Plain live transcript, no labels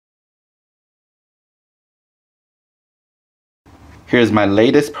Here's my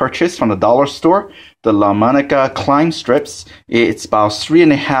latest purchase from the dollar store, the Shucked Clam strips. It's about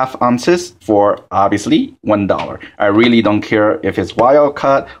 3.5 ounces for obviously $1. I really don't care if it's wild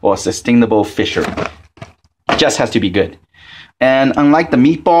caught or sustainable fishery. It just has to be good. And unlike the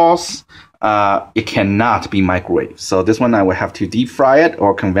meatballs, it cannot be microwaved. So this one I will have to deep fry it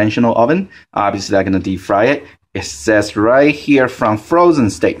or conventional oven. Obviously I'm gonna deep fry it. It says right here from frozen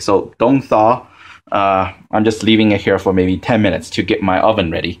steak, so don't thaw. I'm just leaving it here for maybe 10 minutes to get my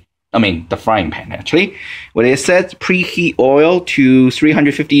oven ready. I mean, the frying pan actually. What it says, preheat oil to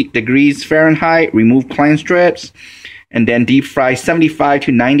 350 degrees Fahrenheit, remove clam strips, and then deep fry 75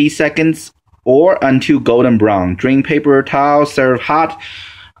 to 90 seconds or until golden brown. Drain paper towel, serve hot.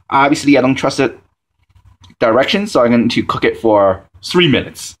 Obviously, I don't trust the directions, so I'm going to cook it for 3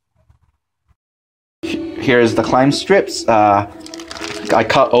 minutes. Here's the clam strips. I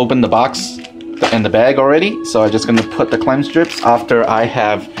cut open the box and the bag already, so I'm just going to put the clam strips after I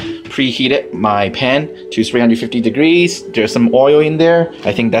have preheated my pan to 350 degrees. There's some oil in there.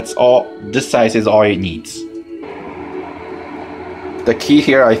 I think that's all. This size is all it needs. The key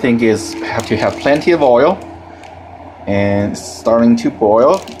here, I think, is have to have plenty of oil and starting to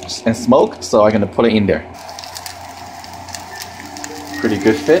boil and smoke, so I'm going to put it in there. Pretty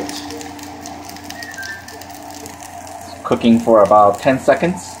good fit. Cooking for about 10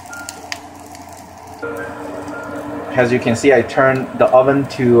 seconds. As you can see, I turned the oven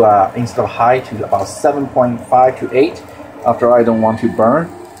to instead of high to about 7.5 to 8 after I don't want to burn.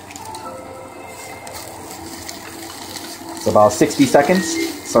 It's about 60 seconds.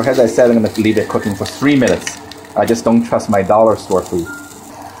 So as I said, I'm going to leave it cooking for 3 minutes. I just don't trust my dollar store food.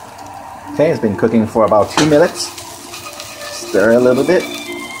 Okay, it's been cooking for about 2 minutes. Stir a little bit.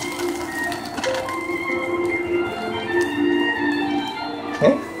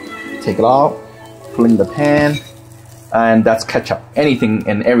 Okay, take it out, put it in the pan, and that's ketchup. Anything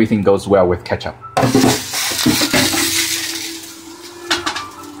and everything goes well with ketchup.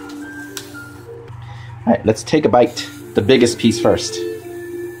 Alright, let's take a bite. The biggest piece first.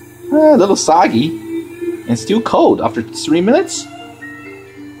 A little soggy and still cold after 3 minutes.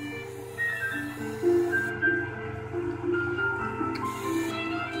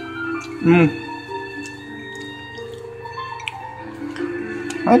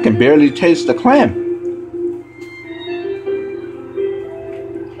 I can barely taste the clam.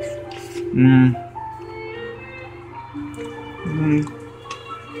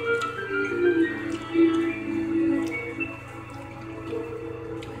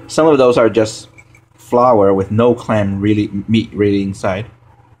 Some of those are just flour with no meat really inside.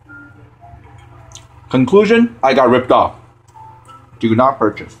 Conclusion, I got ripped off. Do not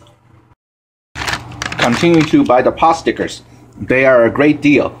purchase. Continue to buy the pot stickers. They are a great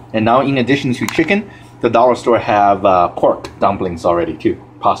deal. And now in addition to chicken, the dollar store have pork dumplings already too.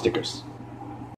 Pot stickers.